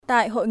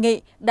Tại hội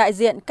nghị, đại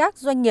diện các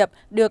doanh nghiệp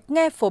được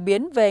nghe phổ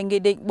biến về Nghị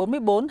định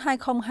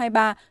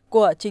 44/2023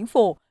 của Chính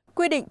phủ,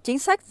 quy định chính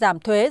sách giảm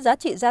thuế giá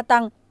trị gia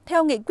tăng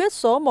theo Nghị quyết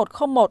số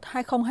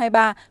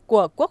 101/2023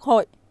 của Quốc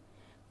hội,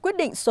 quyết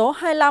định số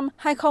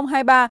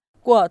 25/2023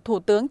 của Thủ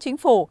tướng Chính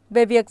phủ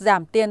về việc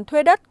giảm tiền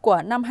thuê đất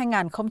của năm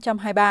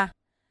 2023,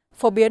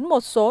 phổ biến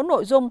một số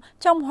nội dung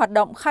trong hoạt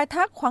động khai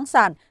thác khoáng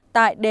sản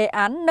tại đề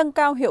án nâng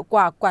cao hiệu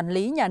quả quản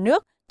lý nhà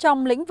nước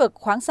trong lĩnh vực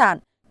khoáng sản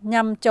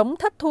nhằm chống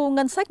thất thu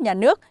ngân sách nhà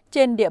nước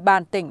trên địa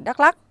bàn tỉnh Đắk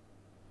Lắk.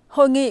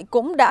 Hội nghị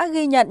cũng đã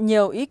ghi nhận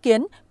nhiều ý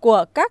kiến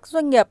của các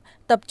doanh nghiệp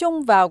tập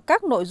trung vào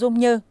các nội dung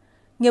như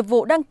nghiệp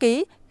vụ đăng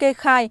ký, kê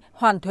khai,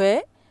 hoàn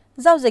thuế,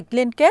 giao dịch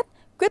liên kết,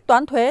 quyết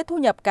toán thuế thu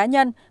nhập cá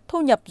nhân,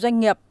 thu nhập doanh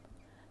nghiệp,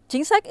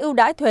 chính sách ưu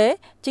đãi thuế,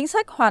 chính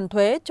sách hoàn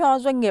thuế cho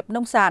doanh nghiệp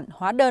nông sản,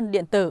 hóa đơn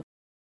điện tử.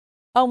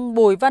 Ông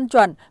Bùi Văn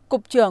Chuẩn,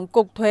 Cục trưởng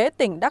Cục Thuế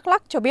tỉnh Đắk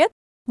Lắk cho biết,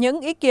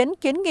 những ý kiến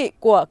kiến nghị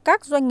của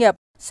các doanh nghiệp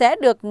sẽ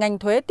được ngành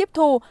thuế tiếp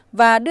thu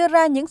và đưa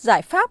ra những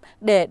giải pháp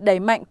để đẩy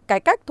mạnh cải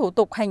cách thủ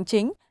tục hành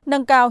chính,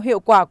 nâng cao hiệu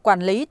quả quản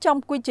lý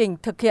trong quy trình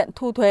thực hiện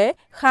thu thuế,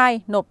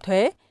 khai, nộp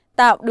thuế,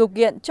 tạo điều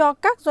kiện cho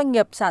các doanh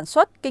nghiệp sản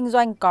xuất, kinh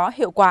doanh có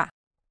hiệu quả.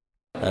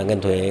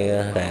 Ngành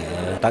thuế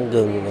sẽ tăng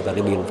cường các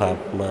biện pháp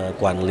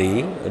quản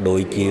lý,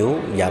 đối chiếu,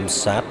 giám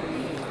sát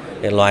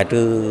để loại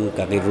trừ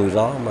các rủi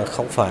ro mà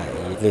không phải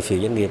về phía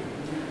doanh nghiệp,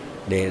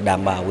 để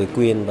đảm bảo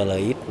quyền và lợi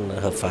ích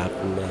hợp pháp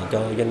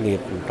cho doanh nghiệp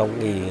trong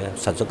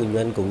sản xuất kinh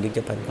doanh cũng như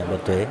chấp hành pháp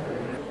luật thuế.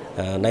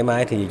 Nay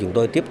mai thì chúng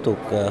tôi tiếp tục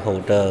hỗ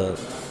trợ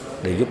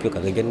để giúp cho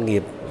các doanh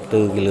nghiệp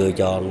từ lựa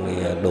chọn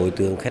đối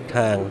tượng khách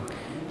hàng,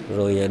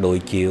 rồi đối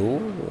chiếu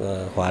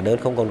hóa đơn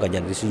không còn cả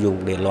nhận sử dụng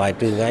để loại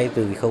trừ ngay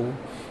từ khâu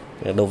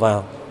đầu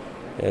vào,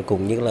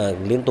 cũng như là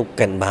liên tục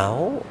cảnh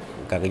báo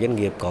các doanh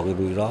nghiệp có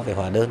rủi ro về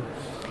hóa đơn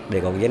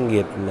để có doanh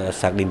nghiệp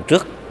xác định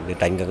trước để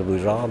tránh các rủi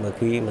ro mà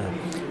khi mà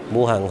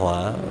mua hàng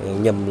hóa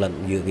nhầm lẫn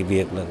giữa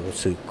việc là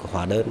sự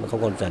hóa đơn mà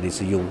không còn trả để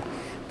sử dụng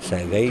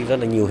sẽ gây rất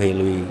là nhiều hệ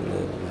lụy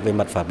về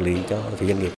mặt pháp lý cho phía doanh nghiệp.